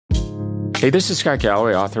Hey, this is Scott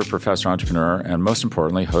Galloway, author, professor, entrepreneur, and most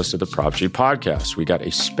importantly, host of the Prop G podcast. We got a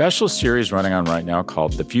special series running on right now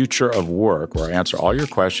called The Future of Work, where I answer all your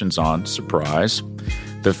questions on, surprise,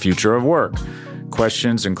 the future of work.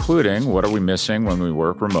 Questions including, what are we missing when we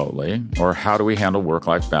work remotely? Or how do we handle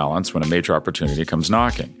work-life balance when a major opportunity comes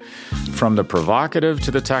knocking? From the provocative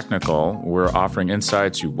to the technical, we're offering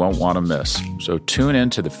insights you won't want to miss. So tune in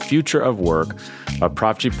to The Future of Work, a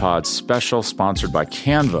Prop G Pod special sponsored by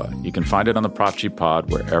Canva. You can find it on the Prop G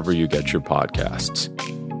Pod wherever you get your podcasts.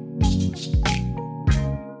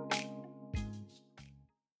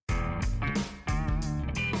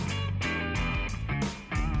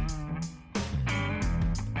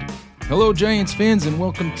 Hello, Giants fans, and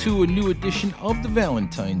welcome to a new edition of the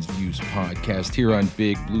Valentine's Views podcast here on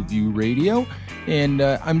Big Blue View Radio. And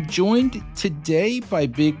I'm joined today by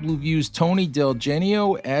Big Blue View's Tony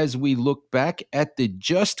DelGenio as we look back at the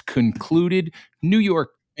just concluded New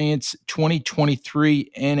York Giants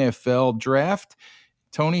 2023 NFL Draft.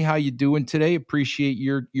 Tony, how you doing today? Appreciate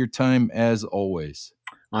your time as always.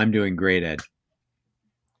 I'm doing great, Ed.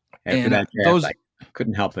 After that draft, I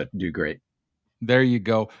couldn't help but do great. There you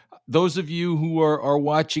go. Those of you who are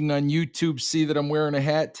watching on YouTube see that I'm wearing a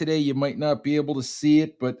hat today. You might not be able to see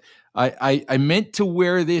it, but I meant to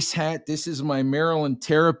wear this hat. This is my Maryland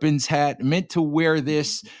Terrapins hat. I meant to wear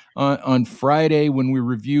this on Friday when we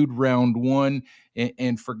reviewed round one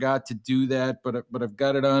and forgot to do that, but I've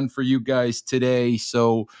got it on for you guys today.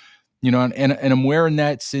 So, you know, and I'm wearing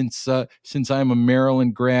that since I'm a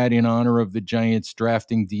Maryland grad in honor of the Giants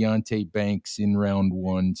drafting Deonte Banks in round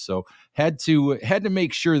one. So had to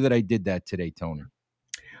make sure that I did that today, Tony.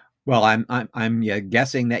 Well, I'm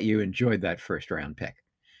guessing that you enjoyed that first round pick.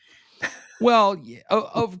 Well, yeah,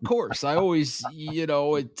 of course. I always,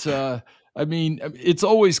 I mean, it's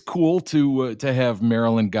always cool to have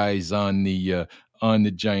Maryland guys on the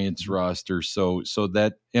Giants roster. So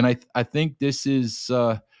that, and I think this is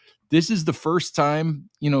the first time,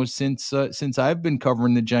 since I've been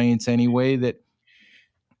covering the Giants anyway,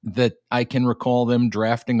 that I can recall them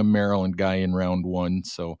drafting a Maryland guy in round one.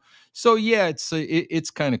 So yeah, it's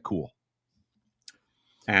kind of cool.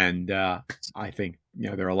 And I think,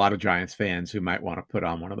 there are a lot of Giants fans who might want to put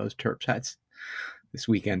on one of those Terps hats this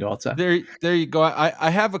weekend also. There you go. I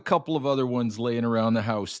have a couple of other ones laying around the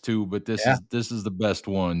house too, but this is the best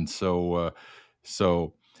one. So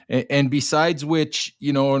and besides which,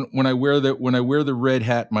 when I wear the red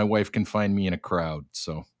hat, my wife can find me in a crowd.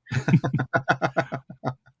 So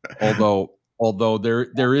although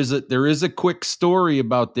there is a quick story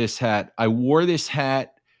about this hat. I wore this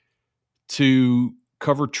hat to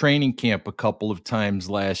cover training camp a couple of times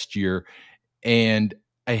last year, and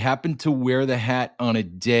I happened to wear the hat on a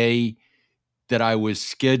day that I was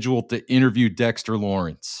scheduled to interview Dexter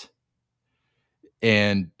Lawrence.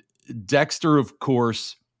 And Dexter, of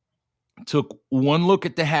course, took one look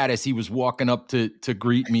at the hat as he was walking up to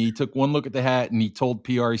greet me. He took one look at the hat and he told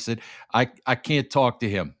PR, he said, I can't talk to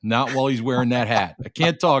him. Not while he's wearing that hat. I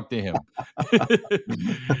can't talk to him.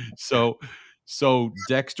 So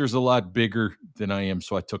Dexter's a lot bigger than I am,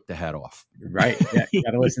 so I took the hat off. Right. Yeah, you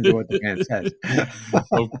got to listen to what the man says.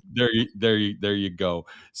 Oh, there you go.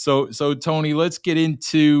 So Tony, let's get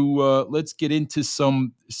into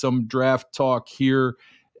some draft talk here.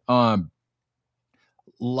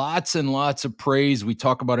 Lots and lots of praise. We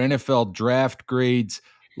talk about NFL draft grades.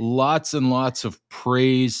 Lots and lots of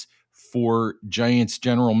praise for Giants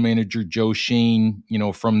general manager Joe Schoen,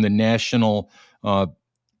 from the national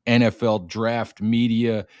NFL draft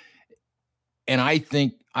media. And I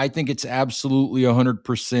think it's absolutely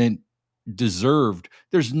 100% deserved.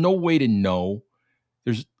 There's no way to know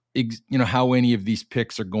how any of these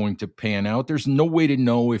picks are going to pan out. There's no way to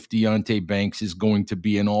know if Deonte Banks is going to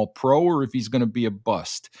be an all-pro or if he's going to be a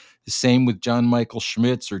bust. The same with John Michael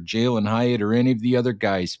Schmitz or Jalen Hyatt or any of the other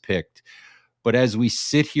guys picked. But as we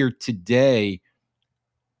sit here today,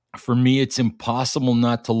 for me, it's impossible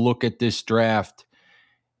not to look at this draft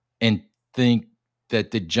and think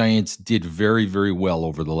that the Giants did very, very well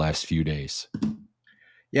over the last few days.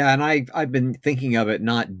 Yeah, and I've been thinking of it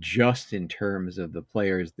not just in terms of the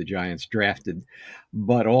players the Giants drafted,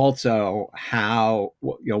 but also how,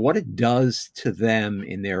 what it does to them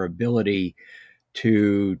in their ability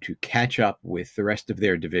to catch up with the rest of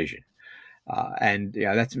their division. And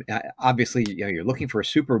that's obviously, you're looking for a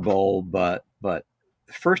Super Bowl, but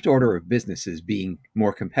the first order of business is being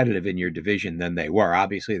more competitive in your division than they were.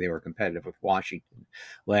 Obviously, they were competitive with Washington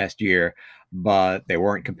last year, but they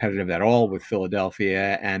weren't competitive at all with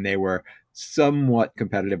Philadelphia, and they were somewhat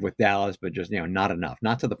competitive with Dallas, but just not enough,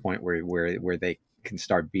 not to the point where they can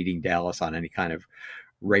start beating Dallas on any kind of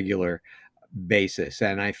regular basis.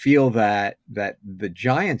 And I feel that the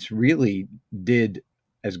Giants really did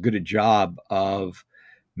as good a job of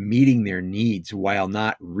meeting their needs while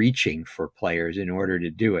not reaching for players in order to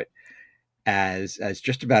do it as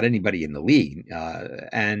just about anybody in the league.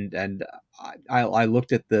 And I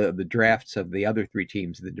looked at the drafts of the other three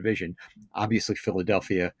teams in the division. Obviously,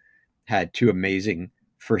 Philadelphia had two amazing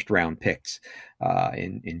first round picks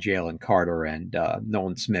in Jalen Carter and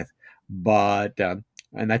Nolan Smith, but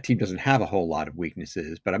and that team doesn't have a whole lot of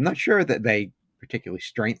weaknesses. But I'm not sure that they particularly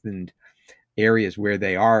strengthened areas where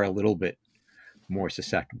they are a little bit more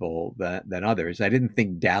susceptible than others. I didn't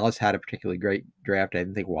think Dallas had a particularly great draft. I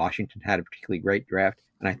didn't think Washington had a particularly great draft.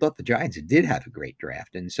 And I thought the Giants did have a great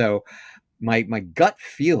draft. And so my gut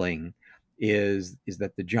feeling is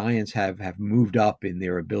that the Giants have moved up in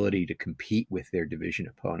their ability to compete with their division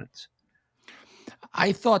opponents.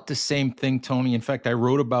 I thought the same thing, Tony. In fact, I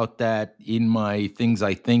wrote about that in my Things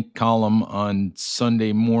I Think column on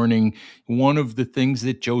Sunday morning. One of the things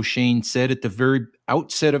that Joe Schoen said at the very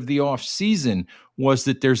outset of the offseason was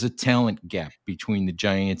that there's a talent gap between the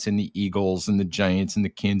Giants and the Eagles and the Giants and the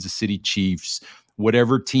Kansas City Chiefs,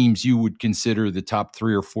 whatever teams you would consider the top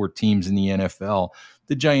 3 or 4 teams in the NFL.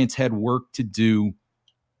 The Giants had work to do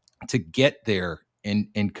to get there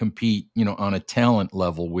and compete, on a talent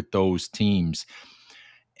level with those teams.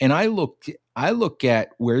 And I look at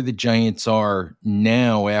where the Giants are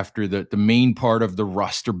now after the main part of the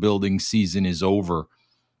roster building season is over.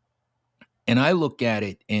 And I look at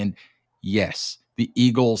it and yes, the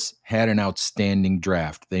Eagles had an outstanding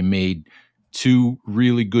draft. They made 2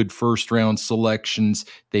 really good first round selections.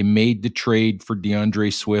 They made the trade for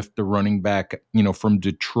DeAndre Swift, the running back, from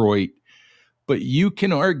Detroit. But you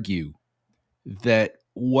can argue that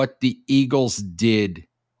what the Eagles did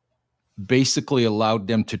basically allowed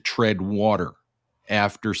them to tread water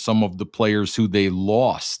after some of the players who they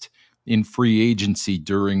lost in free agency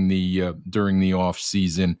during the off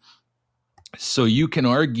season. So you can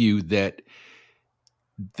argue that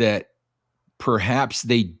perhaps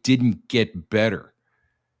they didn't get better.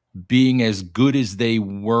 Being as good as they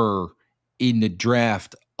were in the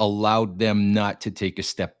draft allowed them not to take a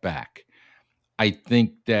step back. I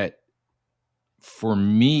think that for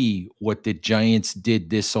me, what the Giants did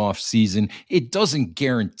this offseason, it doesn't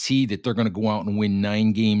guarantee that they're going to go out and win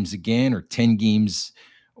 9 games again or 10 games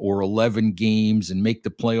or 11 games and make the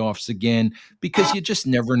playoffs again, because you just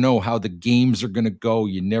never know how the games are going to go.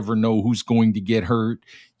 You never know who's going to get hurt.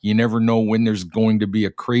 You never know when there's going to be a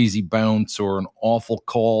crazy bounce or an awful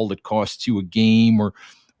call that costs you a game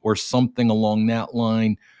or something along that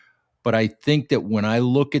line. But I think that when I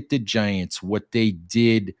look at the Giants, what they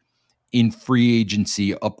did in free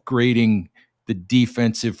agency, upgrading the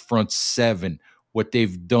defensive front 7, what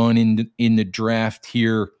they've done in the draft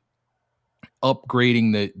here,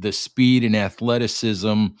 upgrading the speed and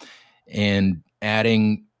athleticism and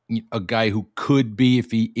adding a guy who could be,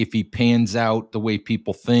 if he pans out the way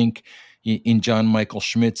people think, in John Michael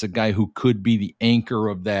Schmitz, a guy who could be the anchor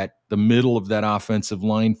of the middle of that offensive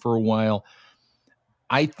line for a while.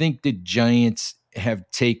 I think the Giants have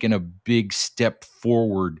taken a big step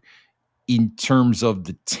forward in terms of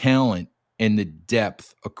the talent and the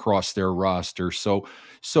depth across their roster. So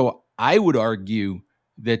I would argue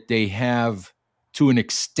that they have, to an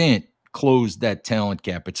extent, closed that talent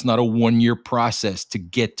gap. It's not a 1-year process to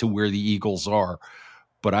get to where the Eagles are,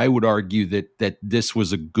 but I would argue that this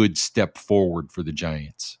was a good step forward for the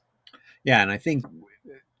Giants. Yeah, and I think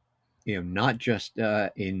not just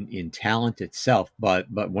in talent itself, but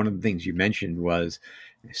one of the things you mentioned was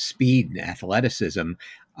speed and athleticism.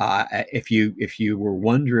 If you were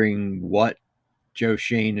wondering what Joe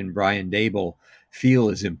Schoen and Brian Dable feel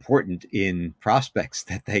is important in prospects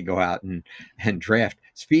that they go out and draft,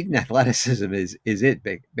 speed and athleticism is it.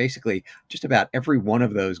 Basically, just about every one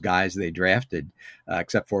of those guys they drafted,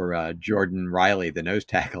 except for Jordan Riley, the nose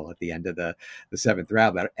tackle at the end of the 7th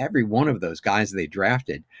round, but every one of those guys they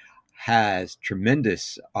drafted has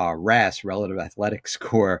tremendous RAS, relative athletic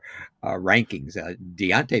score rankings.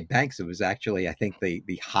 Deonte Banks was actually, I think,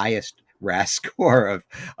 the highest RAS score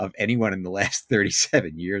of anyone in the last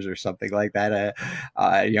 37 years or something like that.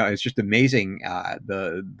 It's just amazing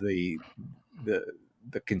the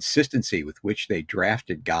consistency with which they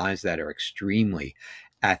drafted guys that are extremely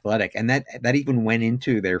athletic, and that even went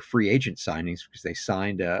into their free agent signings, because they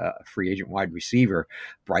signed a free agent wide receiver,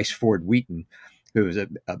 Bryce Ford Wheaton, who was a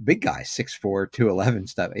big guy, 6'4", 211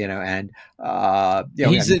 stuff, and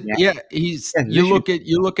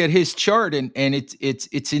you look at his chart and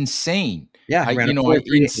it's insane. Yeah, he ran a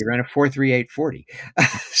 4.38 40.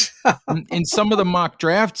 In some of the mock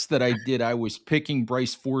drafts that I did, I was picking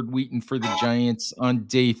Bryce Ford Wheaton for the Giants on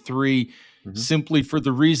day 3. simply for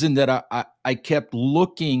the reason that I kept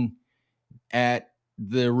looking at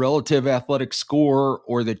the relative athletic score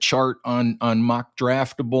or the chart on Mock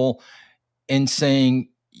Draftable and saying,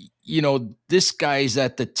 this guy's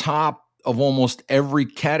at the top of almost every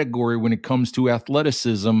category when it comes to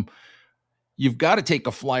athleticism. You've got to take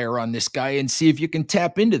a flyer on this guy and see if you can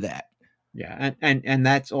tap into that. Yeah, and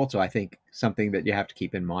that's also, I think, something that you have to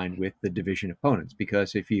keep in mind with the division opponents,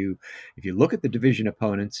 because if you look at the division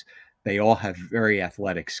opponents, they all have very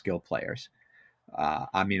athletic skill players.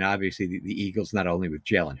 I mean, obviously, the Eagles, not only with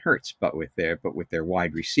Jalen Hurts, but with their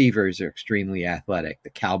wide receivers, are extremely athletic. The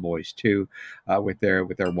Cowboys too, with their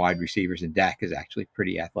wide receivers, and Dak is actually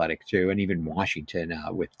pretty athletic too. And even Washington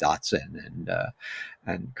with Dotson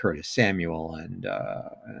and Curtis Samuel and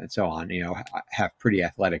so on, have pretty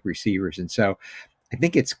athletic receivers. And so I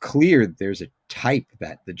think it's clear there's a type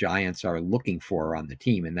that the Giants are looking for on the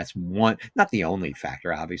team. And that's one, not the only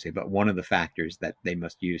factor, obviously, but one of the factors that they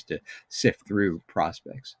must use to sift through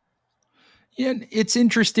prospects. Yeah, it's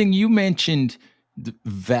interesting. You mentioned the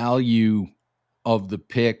value of the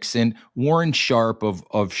picks, and Warren Sharp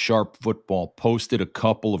of Sharp Football posted a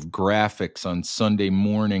couple of graphics on Sunday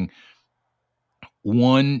morning.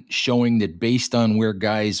 One showing that based on where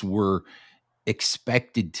guys were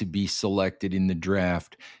expected to be selected in the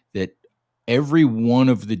draft, that every one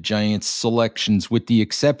of the Giants selections, with the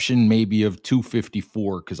exception maybe of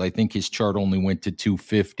 254, because I think his chart only went to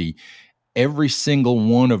 250, every single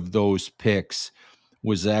one of those picks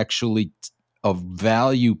was actually a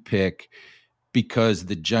value pick because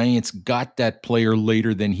the Giants got that player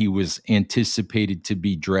later than he was anticipated to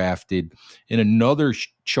be drafted. And another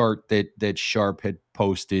chart that Sharp had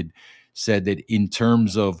posted said that in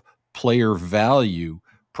terms of player value,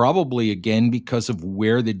 probably again because of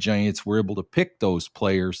where the Giants were able to pick those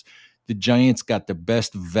players, the Giants got the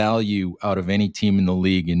best value out of any team in the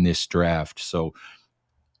league in this draft. So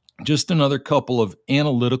just another couple of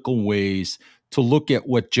analytical ways to look at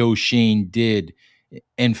what Joe Schoen did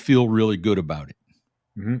and feel really good about it.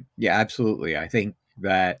 Mm-hmm. Yeah, absolutely. I think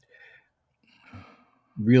that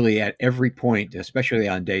really at every point, especially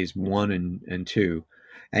on days 1 and 2,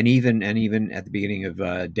 and even at the beginning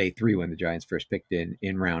of day 3 when the Giants first picked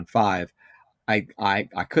in round 5,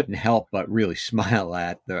 I couldn't help but really smile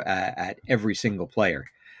at every single player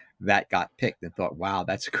that got picked and thought, wow,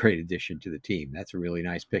 that's a great addition to the team. That's a really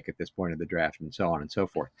nice pick at this point of the draft, and so on and so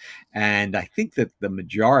forth. And I think that the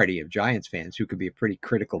majority of Giants fans, who could be a pretty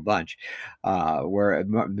critical bunch, where a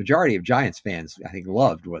majority of Giants fans, I think,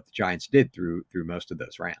 loved what the Giants did through most of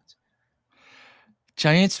those rounds.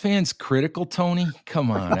 Giants fans critical, Tony?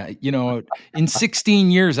 Come on. In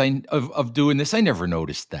 16 years of doing this, I never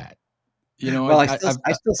noticed that. Well, I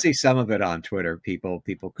still see some of it on Twitter. People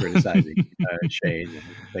criticizing Shane and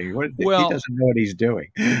saying, he doesn't know what he's doing.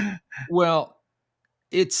 Well,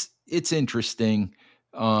 it's interesting,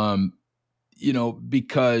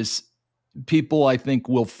 because people, I think,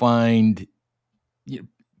 will find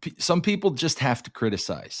some people just have to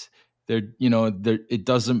criticize. It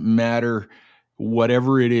doesn't matter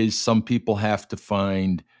whatever it is. Some people have to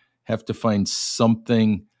find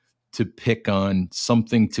something to pick on,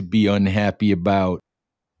 something to be unhappy about.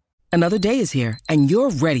 Another day is here, and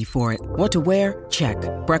you're ready for it. What to wear? Check.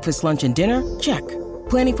 Breakfast, lunch, and dinner? Check.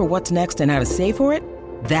 Planning for what's next and how to save for it?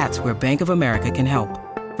 That's where Bank of America can help.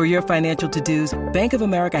 For your financial to-dos, Bank of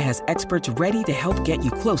America has experts ready to help get you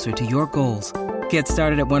closer to your goals. Get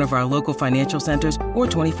started at one of our local financial centers or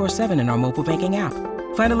 24/7 in our mobile banking app.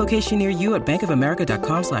 Find a location near you at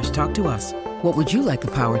bankofamerica.com/talktous. What would you like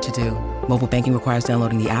the power to do? Mobile banking requires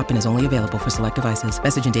downloading the app and is only available for select devices.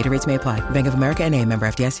 Message and data rates may apply. Bank of America N.A., member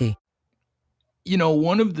FDIC.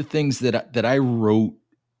 One of the things that I wrote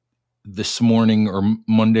this morning or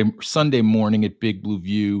Sunday morning at Big Blue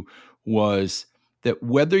View was that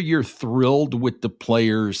whether you're thrilled with the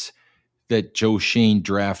players that Joe Schoen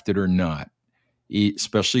drafted or not,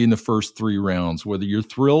 especially in the first 3 rounds, whether you're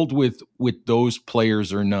thrilled with those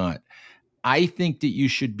players or not, I think that you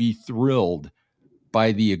should be thrilled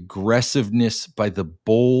by the aggressiveness, by the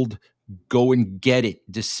bold, go and get it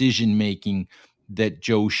decision making that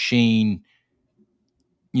Joe Schoen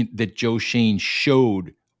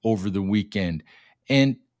showed over the weekend.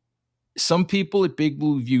 And some people at Big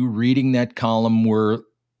Blue View reading that column were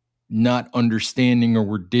not understanding or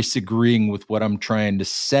were disagreeing with what I'm trying to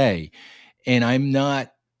say. And I'm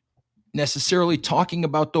not necessarily talking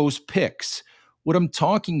about those picks. What I'm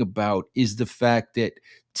talking about is the fact that,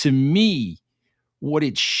 to me, what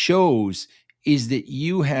it shows is that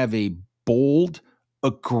you have a bold,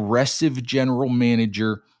 aggressive general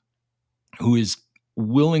manager who is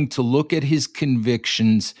willing to look at his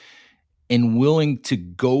convictions and willing to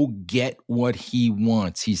go get what he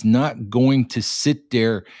wants. He's not going to sit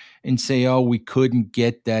there and say, oh, we couldn't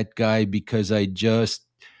get that guy because I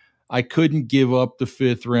couldn't give up the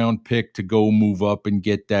 5th round pick to go move up and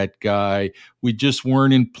get that guy. We just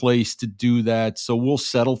weren't in place to do that. So we'll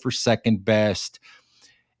settle for second best.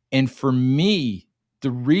 And for me,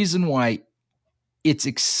 the reason why it's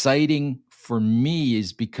exciting for me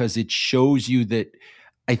is because it shows you that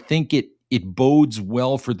I think it bodes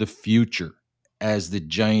well for the future as the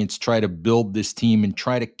Giants try to build this team and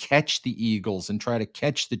try to catch the Eagles and try to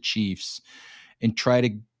catch the Chiefs and try to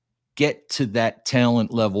get to that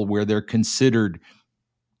talent level where they're considered,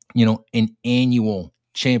 an annual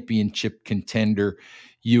championship contender.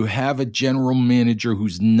 You have a general manager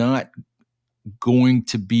who's not going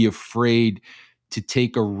to be afraid to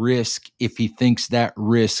take a risk if he thinks that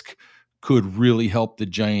risk could really help the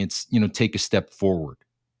Giants, take a step forward.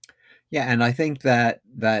 Yeah, and I think that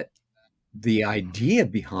the idea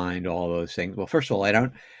behind all those things, well, first of all,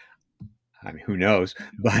 who knows,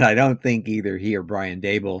 but I don't think either he or Brian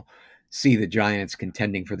Dable see the Giants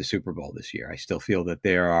contending for the Super Bowl this year. I still feel that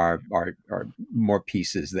there are more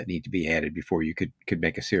pieces that need to be added before you could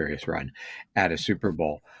make a serious run at a Super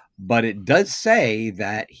Bowl. But it does say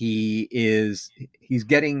that he's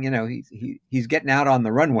getting, he's getting out on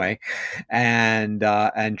the runway and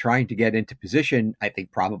trying to get into position, I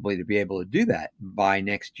think probably to be able to do that by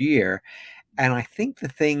next year. And I think the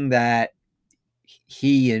thing that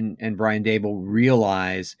he and Brian Dable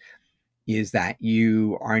realize is that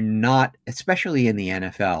you are not, especially in the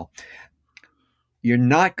NFL, you're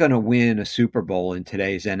not going to win a Super Bowl in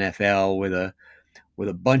today's NFL with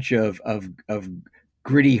a bunch of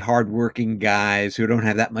gritty, hardworking guys who don't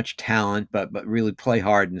have that much talent, but really play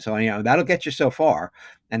hard. And so, that'll get you so far.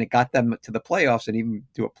 And it got them to the playoffs and even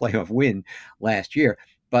to a playoff win last year.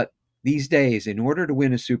 But these days, in order to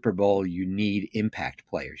win a Super Bowl, you need impact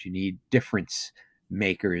players. You need difference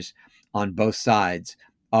makers on both sides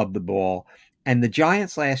of the ball. And the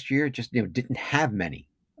Giants last year just didn't have many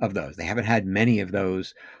of those. They haven't had many of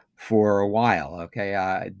those for a while.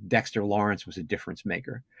 Okay, Dexter Lawrence was a difference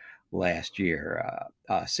maker last year.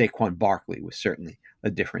 Saquon Barkley was certainly a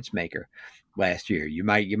difference maker last year. You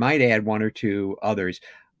might add one or two others,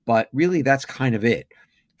 but really that's kind of it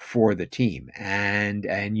for the team.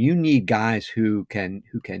 And you need guys who can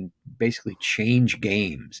basically change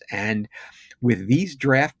games. And with these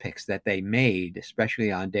draft picks that they made,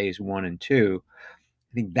 especially on days 1 and 2,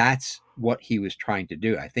 I think that's what he was trying to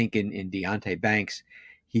do. I think in Deonte Banks,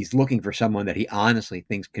 he's looking for someone that he honestly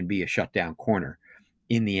thinks can be a shutdown corner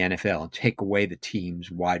in the NFL and take away the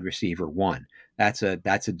team's wide receiver 1. That's a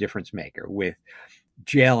difference maker. With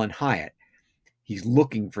Jalen Hyatt, he's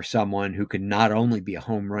looking for someone who can not only be a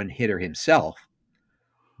home run hitter himself,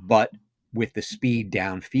 but with the speed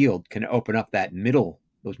downfield can open up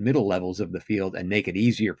those middle levels of the field and make it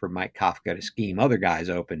easier for Mike Kafka to scheme other guys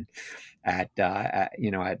open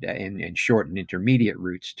in short and intermediate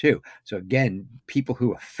routes too. So again, people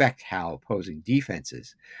who affect how opposing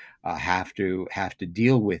defenses have to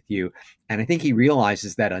deal with you. And I think he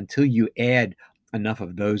realizes that until you add enough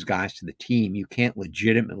of those guys to the team, you can't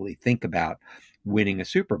legitimately think about winning a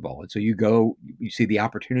Super Bowl. And so you see the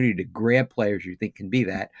opportunity to grab players you think can be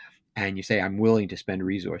that, and you say, I'm willing to spend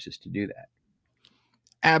resources to do that.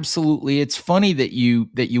 Absolutely. It's funny that you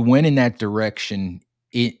went in that direction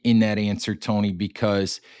in that answer, Tony,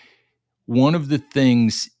 because one of the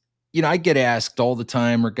things, I get asked all the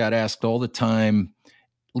time, or got asked all the time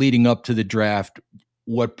leading up to the draft,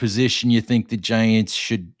 what position you think the Giants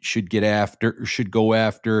should get after, or should go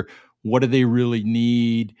after. What do they really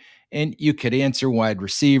need? And you could answer wide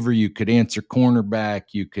receiver, you could answer cornerback,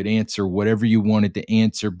 you could answer whatever you wanted to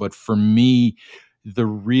answer. But for me, the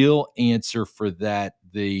real answer for that,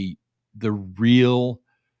 the real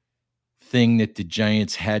thing that the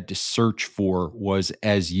Giants had to search for was,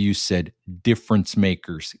 as you said, difference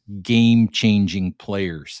makers, game-changing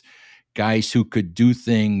players, guys who could do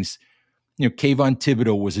things. Kayvon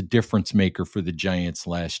Thibodeau was a difference maker for the Giants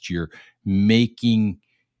last year, making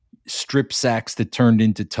strip sacks that turned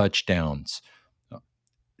into touchdowns.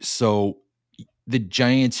 So the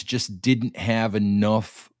Giants just didn't have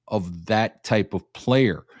enough of that type of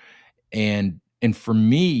player. And for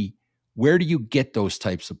me, where do you get those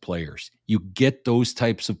types of players? You get those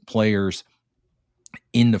types of players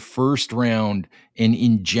in the first round and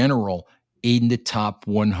in general in the top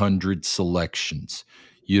 100 selections.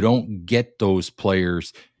 You don't get those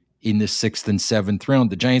players in the 6th and 7th round.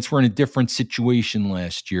 The Giants were in a different situation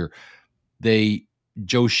last year.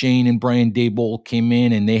 Joe Schoen and Brian Daboll came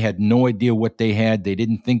in and they had no idea what they had. They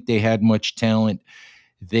didn't think they had much talent.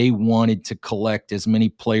 They wanted to collect as many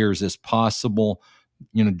players as possible.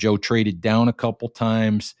 Joe traded down a couple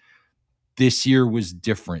times. This year was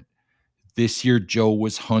different. This year, Joe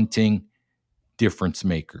was hunting difference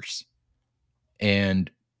makers. And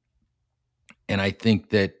I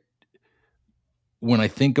think that when I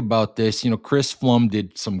think about this, Chris Flum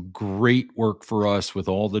did some great work for us with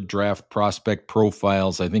all the draft prospect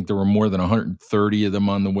profiles. I think there were more than 130 of them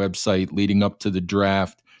on the website leading up to the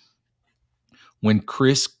draft. When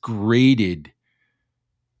Chris graded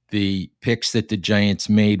the picks that the Giants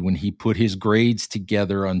made, when he put his grades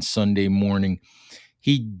together on Sunday morning,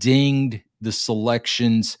 he dinged the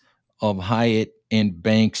selections of Hyatt and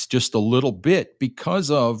Banks just a little bit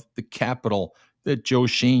because of the capital that Joe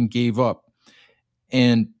Schoen gave up.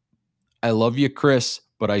 And I love you, Chris,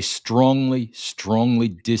 but I strongly, strongly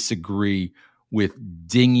disagree with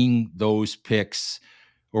dinging those picks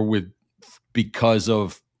because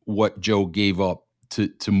of what Joe gave up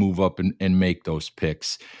to move up and make those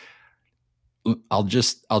picks. I'll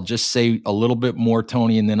just say a little bit more,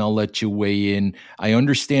 Tony, and then I'll let you weigh in. I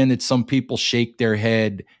understand that some people shake their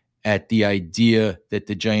head at the idea that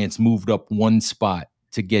the Giants moved up one spot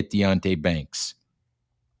to get Deonte Banks.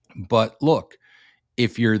 But look,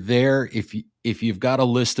 if you're there, if you've got a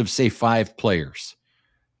list of, say, 5 players,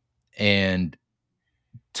 and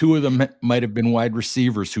 2 of them might have been wide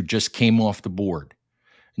receivers who just came off the board,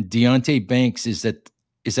 Deonte Banks is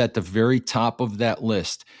at the very top of that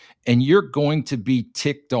list. And you're going to be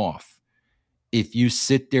ticked off if you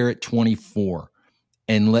sit there at 24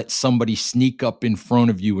 and let somebody sneak up in front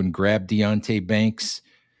of you and grab Deonte Banks.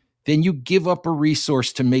 Then you give up a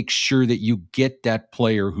resource to make sure that you get that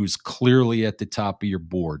player who's clearly at the top of your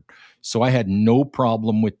board. So I had no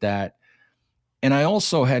problem with that. And I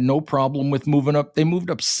also had no problem with moving up. They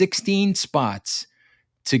moved up 16 spots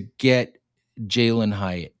to get Jalen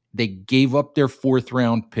Hyatt. They gave up their 4th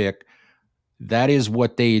round pick. That is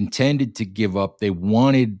what they intended to give up. They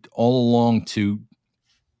wanted all along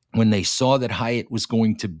when they saw that Hyatt was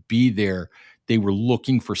going to be there, they were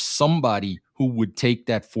looking for somebody who would take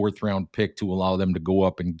that 4th round pick to allow them to go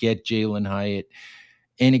up and get Jalen Hyatt.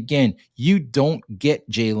 And again, you don't get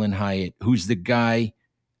Jalen Hyatt, who's the guy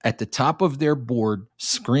at the top of their board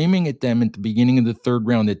screaming at them at the beginning of the 3rd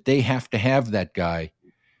round that they have to have that guy.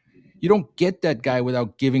 You don't get that guy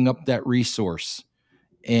without giving up that resource.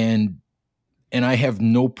 And I have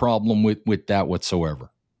no problem with that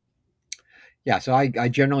whatsoever. Yeah, so I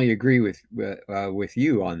generally agree with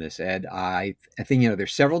you on this, Ed. I think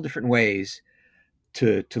there's several different ways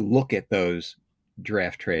to look at those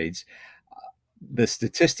draft trades. The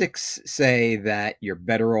statistics say that you're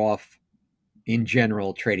better off in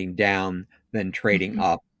general trading down than trading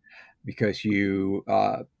up because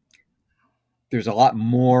there's a lot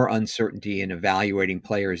more uncertainty in evaluating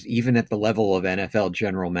players, even at the level of NFL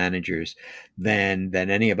general managers, than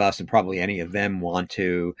any of us and probably any of them want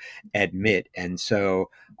to admit. And so,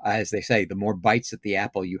 as they say, the more bites at the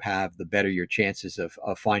apple you have, the better your chances of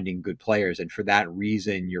finding good players. And for that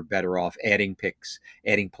reason, you're better off adding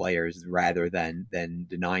players rather than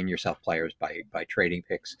denying yourself players by trading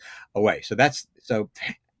picks away. So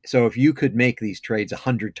if you could make these trades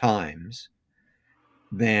 100 times,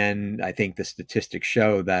 then I think the statistics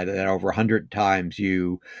show that over 100 times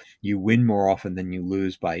you win more often than you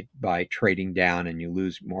lose by trading down, and you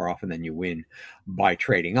lose more often than you win by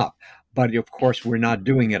trading up. But of course, we're not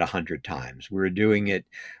doing it 100 times. We're doing it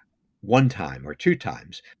 1 time or 2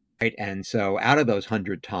 times, right? And so out of those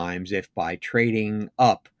 100 times, if by trading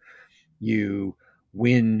up you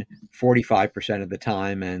win 45% of the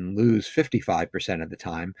time and lose 55% of the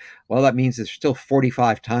time, well, that means there's still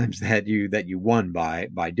 45 times that you won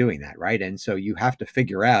by doing that, right? And so you have to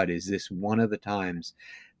figure out, is this one of the times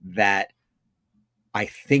that I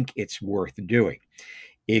think it's worth doing?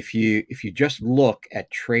 If you just look at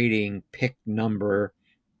trading pick number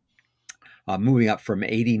moving up from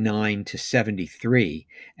 89 to 73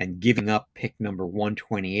 and giving up pick number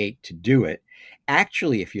 128 to do it,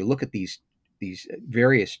 actually, if you look at these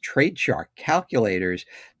various trade chart calculators,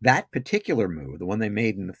 that particular move, the one they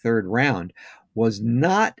made in the 3rd round, was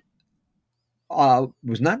not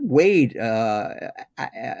weighed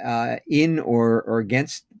in or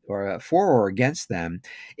against, or for or against them.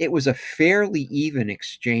 It was a fairly even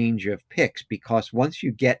exchange of picks, because once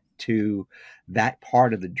you get to that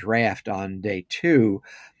part of the draft on day 2,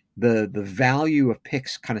 the value of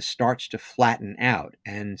picks kind of starts to flatten out,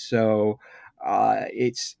 and so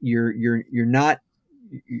it's you're not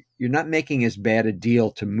making as bad a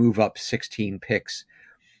deal to move up 16 picks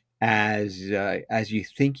as you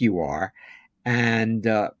think you are. And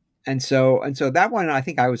and so that one I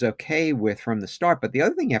think I was okay with from the start. But the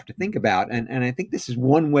other thing you have to think about, and I think this is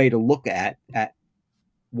one way to look at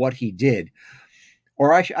what he did,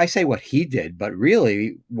 or I say what he did, but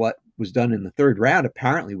really what was done in the third round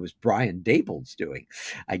apparently was Brian Daboll's doing.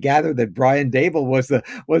 I gather that Brian Daboll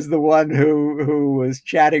was the one who was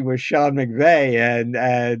chatting with Sean McVay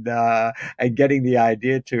and getting the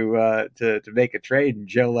idea to make a trade, and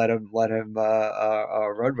Joe let him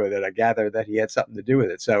run with it. I gather that he had something to do with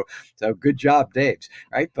it. So good job, Daves.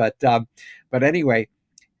 Right, but anyway,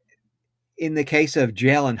 in the case of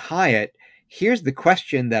Jalen Hyatt, here's the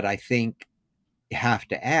question that I think you have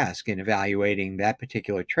to ask in evaluating that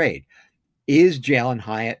particular trade. Is Jalen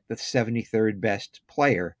Hyatt the 73rd best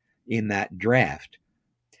player in that draft?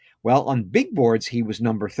 Well, on big boards, he was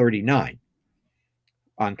number 39.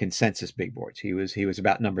 On consensus big boards, he was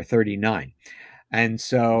about number 39. And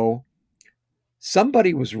so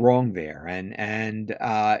somebody was wrong there.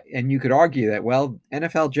 And you could argue that, well,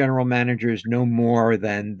 NFL general managers know more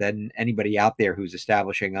than anybody out there who's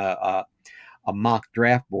establishing a mock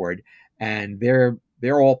draft board, and they're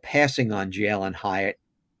all passing on Jalen Hyatt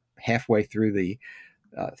halfway through the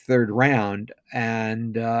third round,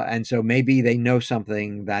 and so maybe they know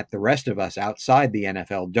something that the rest of us outside the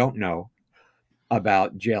NFL don't know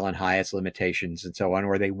about Jalen Hyatt's limitations and so on,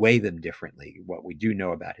 or they weigh them differently. What we do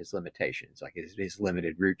know about his limitations, like his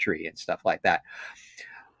limited route tree and stuff like that.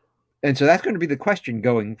 And so that's going to be the question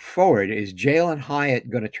going forward: is Jalen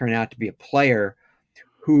Hyatt going to turn out to be a player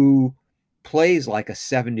who plays like a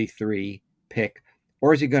 73 pick,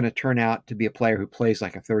 or is he going to turn out to be a player who plays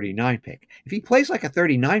like a 39 pick? If he plays like a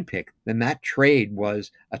 39 pick, then that trade was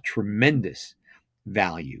a tremendous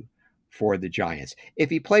value for the Giants. If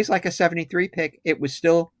he plays like a 73 pick, it was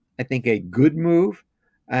still, I think, a good move,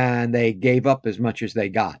 and they gave up as much as they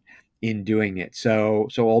got in doing it. So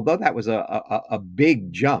although that was a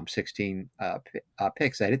big jump, 16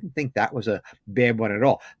 picks, I didn't think that was a bad one at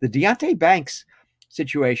all. The Deonte Banks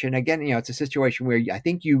situation, again, it's a situation where I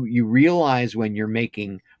think you realize when you're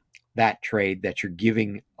making that trade that you're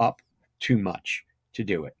giving up too much to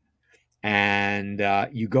do it, and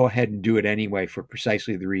you go ahead and do it anyway for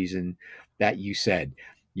precisely the reason that you said.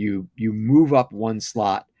 You move up one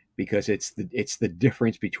slot because it's the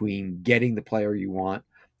difference between getting the player you want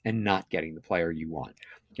and not getting the player you want.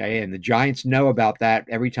 Okay, and the Giants know about that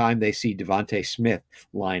every time they see Devontae Smith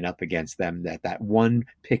line up against them. That one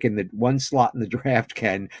pick in the one slot in the draft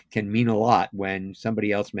can mean a lot when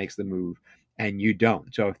somebody else makes the move and you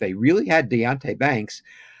don't. So if they really had Deonte Banks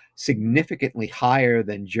significantly higher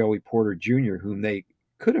than Joey Porter Jr., whom they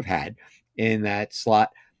could have had in that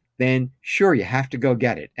slot, then sure, you have to go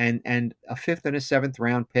get it. And a fifth and a seventh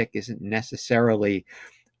round pick isn't necessarily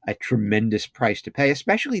a tremendous price to pay,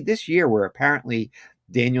 especially this year where apparently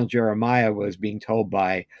Daniel Jeremiah was being told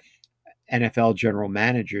by NFL general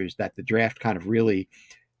managers that the draft kind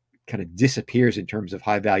of disappears in terms of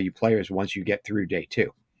high value players once you get through day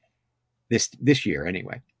two. This year,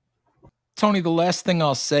 anyway. Tony, the last thing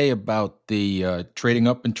I'll say about the trading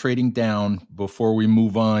up and trading down before we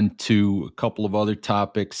move on to a couple of other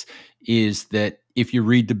topics is that if you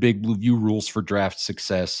read the Big Blue View rules for draft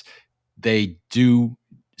success, they do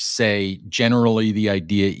say generally the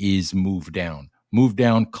idea is move down,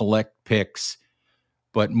 collect picks,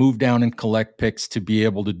 but move down and collect picks to be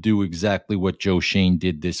able to do exactly what Joe Schoen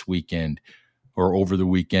did this weekend or over the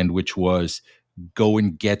weekend, which was go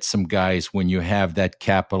and get some guys when you have that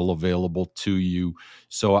capital available to you.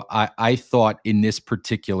 So I thought in this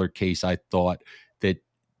particular case, I thought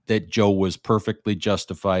that Joe was perfectly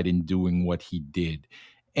justified in doing what he did.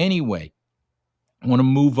 Anyway, I want to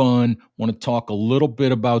move on. I want to talk a little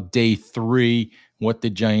bit about day 3, what the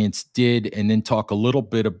Giants did, and then talk a little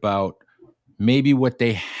bit about maybe what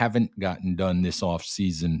they haven't gotten done this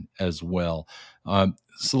offseason as well.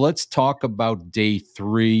 So let's talk about day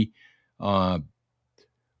 3.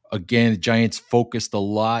 Again, the Giants focused a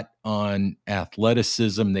lot on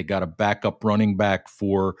athleticism. They got a backup running back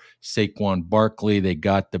for Saquon Barkley. They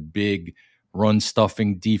got the big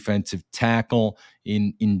run-stuffing defensive tackle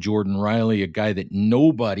in Jordan Riley, a guy that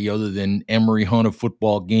nobody other than Emory Hunt of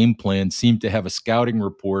Football Game Plan seemed to have a scouting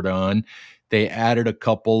report on. They added a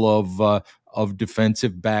couple of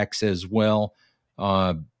defensive backs as well.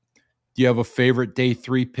 Do you have a favorite day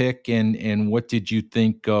 3 pick, and what did you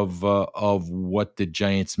think of what the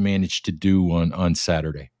Giants managed to do on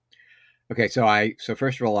Saturday? Okay, so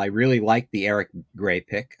first of all, I really liked the Eric Gray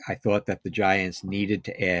pick. I thought that the Giants needed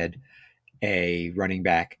to add a running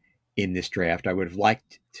back in this draft. I would have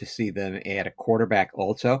liked to see them add a quarterback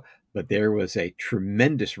also, but there was a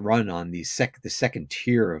tremendous run on the second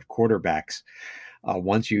tier of quarterbacks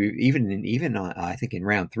once you even I think in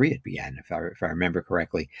round 3 it began, if I remember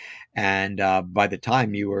correctly, and by the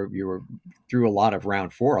time you were through a lot of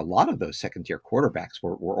round 4, a lot of those second tier quarterbacks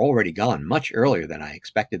were already gone much earlier than I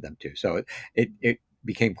expected them to. So it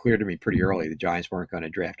became clear to me pretty early the Giants weren't going to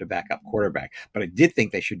draft a backup quarterback, but I did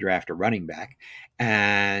think they should draft a running back.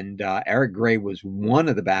 And Eric Gray was one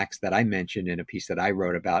of the backs that I mentioned in a piece that I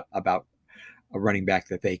wrote about a running back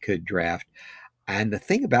that they could draft. And the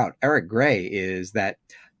thing about Eric Gray is that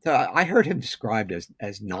I heard him described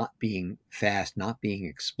as not being fast, not being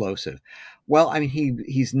explosive. Well, I mean,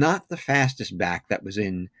 he's not the fastest back that was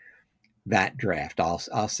in that draft.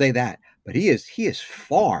 I'll say that, but he is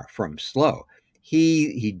far from slow.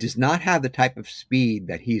 He does not have the type of speed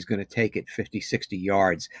that he's going to take it 50, 60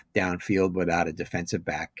 yards downfield without a defensive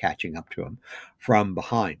back catching up to him from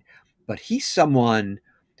behind. But he's someone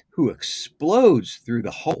who explodes through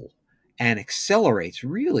the hole and accelerates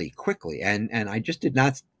really quickly. And I just did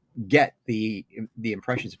not get the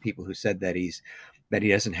impressions of people who said that he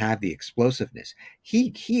doesn't have the explosiveness.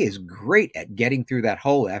 He is great at getting through that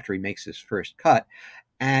hole after he makes his first cut,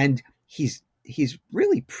 and he's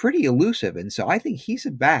really pretty elusive. And so I think he's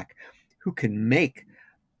a back who can make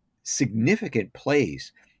significant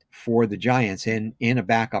plays for the Giants in a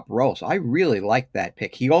backup role. So I really like that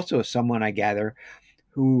pick. He also is someone, I gather,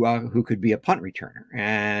 who could be a punt returner.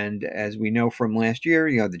 And as we know from last year,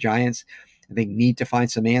 the Giants, I think, need to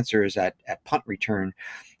find some answers at punt return.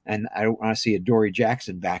 And I don't want to see a Dory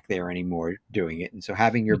Jackson back there anymore doing it. And so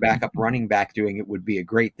having your backup running back doing it would be a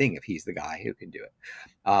great thing if he's the guy who can do it.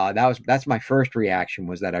 That's my first reaction,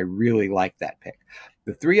 was that I really liked that pick.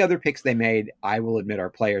 The 3 other picks they made, I will admit, are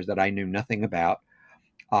players that I knew nothing about.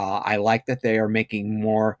 I like that they are making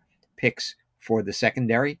more picks for the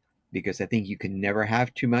secondary, because I think you can never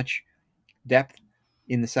have too much depth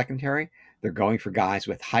in the secondary. They're going for guys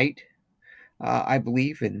with height, I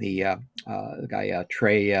believe, in the guy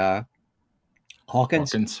Trey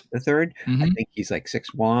Hawkins the third. Mm-hmm. I think he's like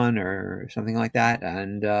 6'1" or something like that.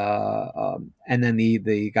 And then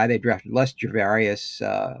the guy they drafted less, Javarius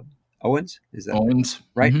Owens, is that Owens,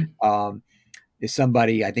 right? Mm-hmm. Is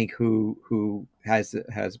somebody, I think, who has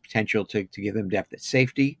potential to give them depth at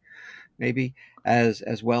safety, maybe,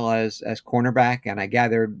 as well as cornerback. And I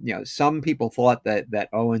gather, some people thought that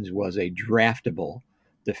Owens was a draftable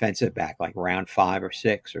defensive back, like round 5 or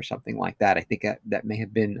 6 or something like that. I think that may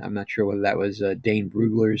have been, I'm not sure whether that was Dane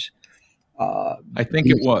Brugler's. I think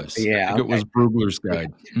it was. Yeah, I think it was Brugler's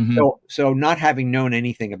guide. Mm-hmm. So not having known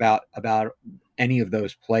anything about any of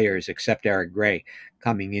those players except Eric Gray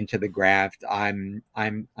coming into the draft, I'm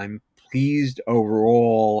pleased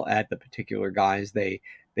overall at the particular guys they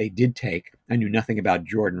did take. I knew nothing about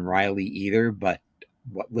Jordan Riley either, but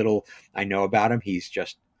what little I know about him, he's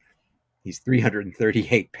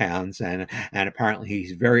 338 pounds, and apparently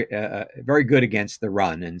he's very good against the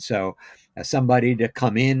run. And so, as somebody to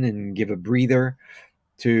come in and give a breather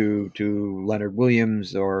to Leonard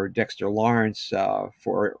Williams or Dexter Lawrence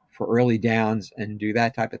for early downs and do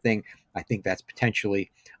that type of thing, I think that's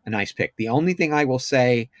potentially a nice pick. The only thing I will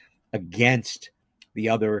say against the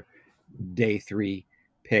other day 3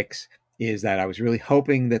 picks is that I was really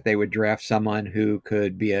hoping that they would draft someone who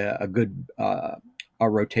could be a good a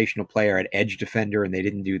rotational player at edge defender, and they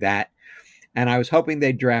didn't do that. And I was hoping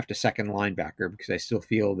they'd draft a second linebacker, because I still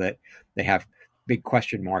feel that they have big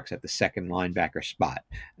question marks at the second linebacker spot.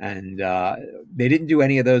 And they didn't do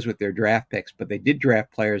any of those with their draft picks, but they did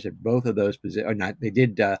draft players at both of those positions. They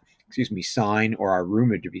did, sign, or are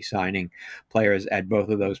rumored to be signing players at both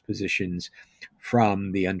of those positions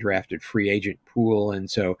from the undrafted free agent pool. And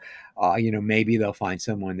so, maybe they'll find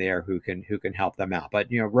someone there who can help them out. But,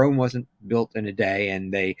 Rome wasn't built in a day,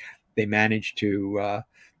 and they managed to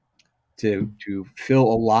fill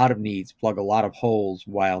a lot of needs, plug a lot of holes,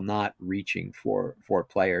 while not reaching for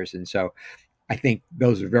players. And so I think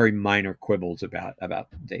those are very minor quibbles about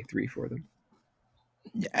day 3 for them.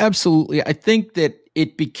 Absolutely. I think that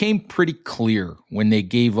it became pretty clear when they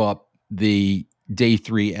gave up the day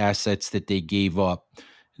 3 assets that they gave up.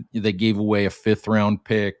 They gave away a 5th round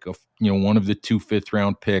pick, one of the 2 5th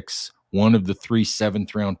round picks, one of the 3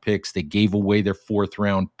 7th round picks. They gave away their 4th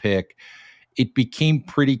round pick. It became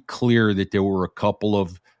pretty clear that there were a couple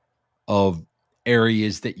of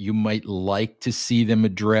areas that you might like to see them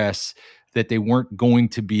address, that they weren't going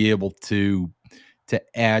to be able to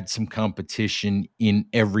add some competition in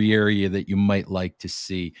every area that you might like to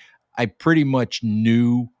see. I pretty much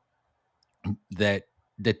knew that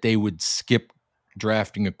they would skip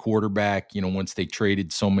drafting a quarterback, once they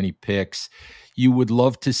traded so many picks. You would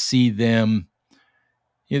love to see them,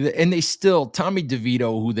 And they still, Tommy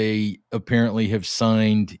DeVito, who they apparently have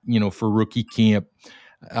signed, for rookie camp,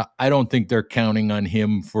 I don't think they're counting on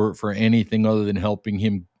him for anything other than helping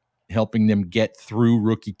them get through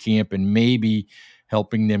rookie camp and maybe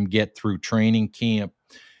helping them get through training camp.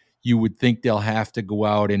 You would think they'll have to go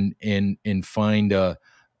out and find a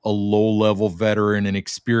low-level veteran, an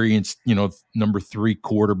experienced, number 3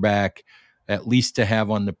 quarterback, at least to have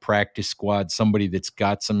on the practice squad, somebody that's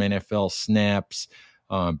got some NFL snaps.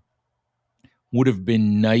 Would have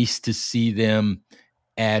been nice to see them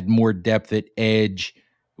add more depth at edge.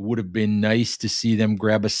 It would have been nice to see them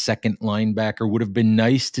grab a second linebacker. Would have been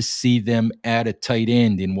nice to see them add a tight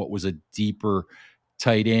end in what was a deeper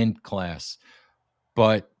tight end class.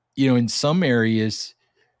 But, in some areas,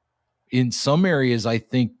 I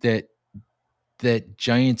think that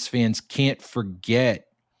Giants fans can't forget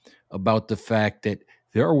about the fact that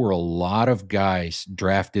there were a lot of guys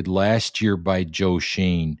drafted last year by Joe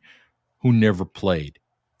Schoen who never played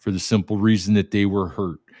for the simple reason that they were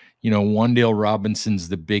hurt. Wan'Dale Robinson's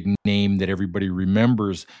the big name that everybody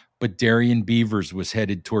remembers, but Darian Beavers was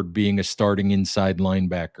headed toward being a starting inside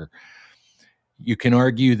linebacker. You can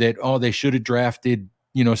argue that, they should have drafted,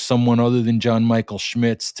 someone other than John Michael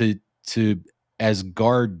Schmitz to as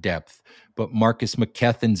guard depth. But Marcus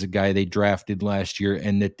McKethon's a guy they drafted last year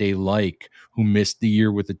and that they like, who missed the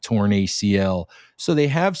year with a torn ACL. So they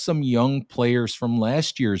have some young players from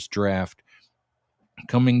last year's draft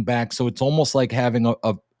coming back. So it's almost like having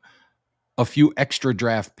a few extra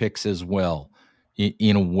draft picks as well,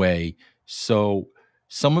 in a way. So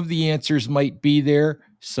some of the answers might be there.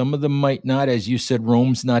 Some of them might not. As you said,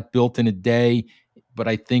 Rome's not built in a day. But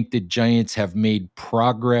I think the Giants have made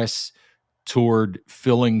progress toward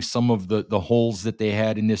filling some of the holes that they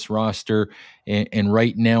had in this roster. And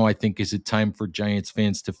right now, I think is a time for Giants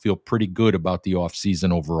fans to feel pretty good about the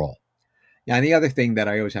offseason overall. Yeah, and the other thing that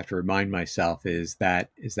I always have to remind myself is that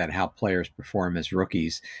how players perform as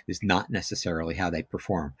rookies is not necessarily how they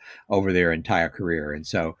perform over their entire career. And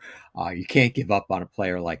so you can't give up on a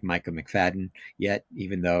player like Micah McFadden yet,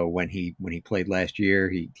 even though when he played last year,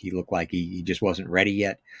 he looked like he just wasn't ready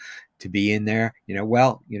yet to be in there.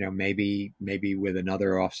 Maybe with another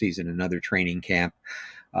offseason, another training camp,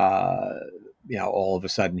 all of a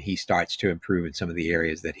sudden he starts to improve in some of the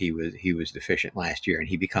areas that he was deficient last year, and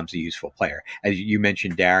he becomes a useful player. As you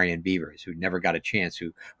mentioned, Darian Beavers, who never got a chance,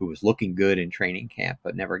 who was looking good in training camp,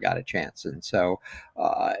 but never got a chance. And so,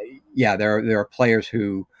 there are players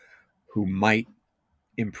who might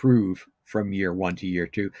improve from year 1 to year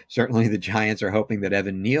 2. Certainly the Giants are hoping that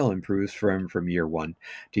Evan Neal improves from year 1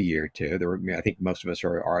 to year 2. I think most of us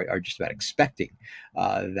are just about expecting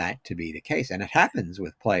that to be the case. And it happens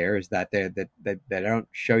with players that they don't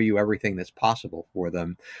show you everything that's possible for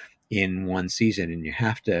them in one season, and you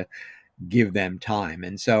have to give them time.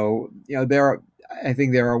 And so, I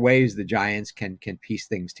think there are ways the Giants can piece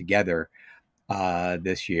things together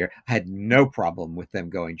this year. I had no problem with them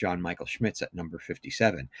going John Michael Schmitz at number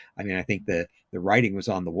 57. I mean, I think the writing was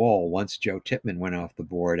on the wall. Once Joe Tippmann went off the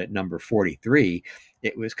board at number 43,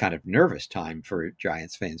 it was kind of nervous time for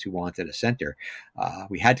Giants fans who wanted a center.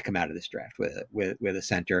 We had to come out of this draft with a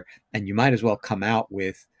center, and you might as well come out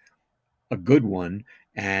with a good one.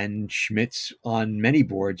 And Schmitz on many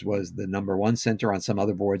boards was the number 1 center. On some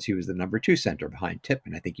other boards, he was the number 2 center behind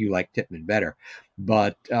Tippmann. I think you like Tippmann better,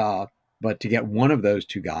 but to get one of those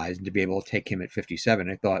two guys and to be able to take him at 57,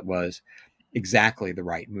 I thought was exactly the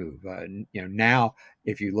right move. Now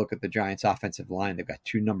if you look at the Giants' offensive line, they've got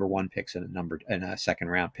 2 number 1 picks and a second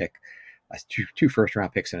round pick, two first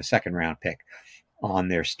round picks and a second round pick on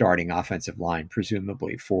their starting offensive line,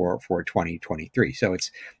 presumably for 2023. So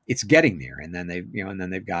it's getting there, and then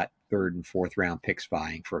they've got 3rd and 4th round picks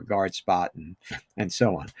vying for a guard spot and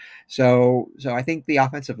so on. So I think the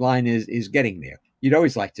offensive line is getting there. You'd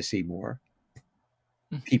always like to see more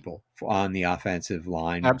people on the offensive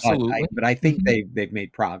line. Absolutely. But I think they've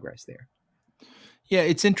made progress there. Yeah,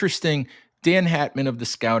 it's interesting. Dan Hatman of the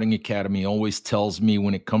Scouting Academy always tells me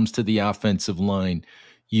when it comes to the offensive line,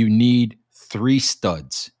 you need 3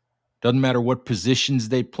 studs. Doesn't matter what positions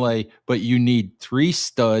they play, but you need 3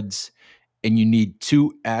 studs and you need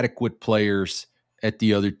 2 adequate players at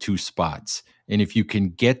the other 2 spots. And if you can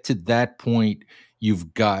get to that point,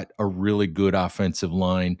 you've got a really good offensive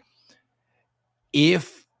line.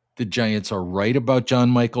 If the Giants are right about John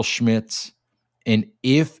Michael Schmitz, and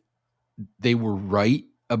if they were right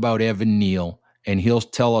about Evan Neal, and he'll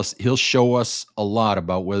show us a lot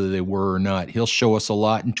about whether they were or not. He'll show us a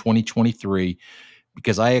lot in 2023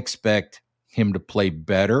 because I expect him to play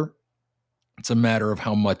better. It's a matter of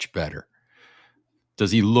how much better. Does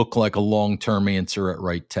he look like a long-term answer at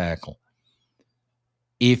right tackle?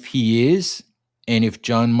 If he is, and if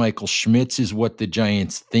John Michael Schmitz is what the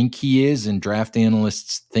Giants think he is and draft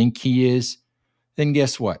analysts think he is, then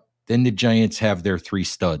guess what? Then the Giants have their 3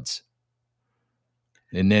 studs.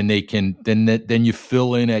 And then they can then you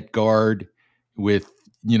fill in at guard with,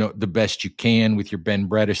 the best you can with your Ben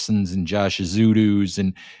Bredesons and Josh Azudus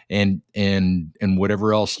and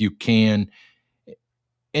whatever else you can.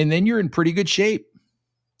 And then you're in pretty good shape.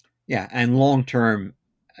 Yeah, and long term,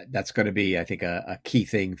 that's going to be, I think, a key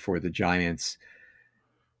thing for the Giants'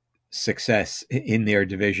 success in their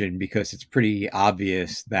division, because it's pretty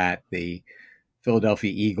obvious that the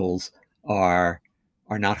Philadelphia Eagles are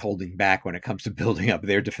not holding back when it comes to building up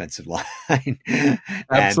their defensive line.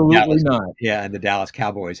 Absolutely not. Yeah, and the Dallas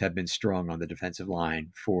Cowboys have been strong on the defensive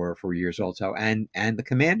line for years also, and the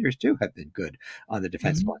Commanders too have been good on the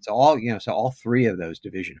defensive line. So all 3 of those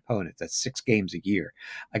division opponents, that's 6 games a year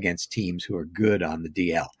against teams who are good on the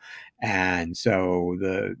DL. And so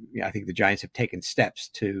I think the Giants have taken steps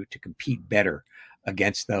to compete better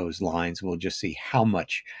against those lines. We'll just see how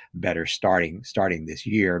much better starting this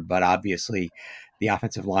year. But obviously, the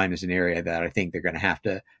offensive line is an area that I think they're going to have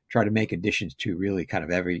to try to make additions to really kind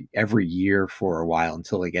of every year for a while,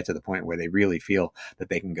 until they get to the point where they really feel that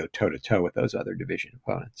they can go toe-to-toe with those other division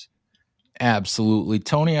opponents. Absolutely.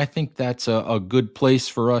 Tony, I think that's a good place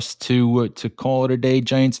for us to call it a day.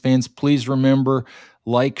 Giants fans, please remember,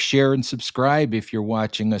 like, share, and subscribe if you're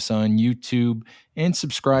watching us on YouTube, and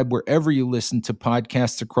subscribe wherever you listen to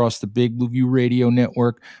podcasts across the Big Blue View Radio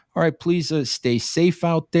Network. All right, please stay safe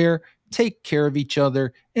out there, take care of each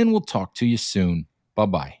other, and we'll talk to you soon.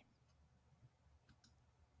 Bye-bye.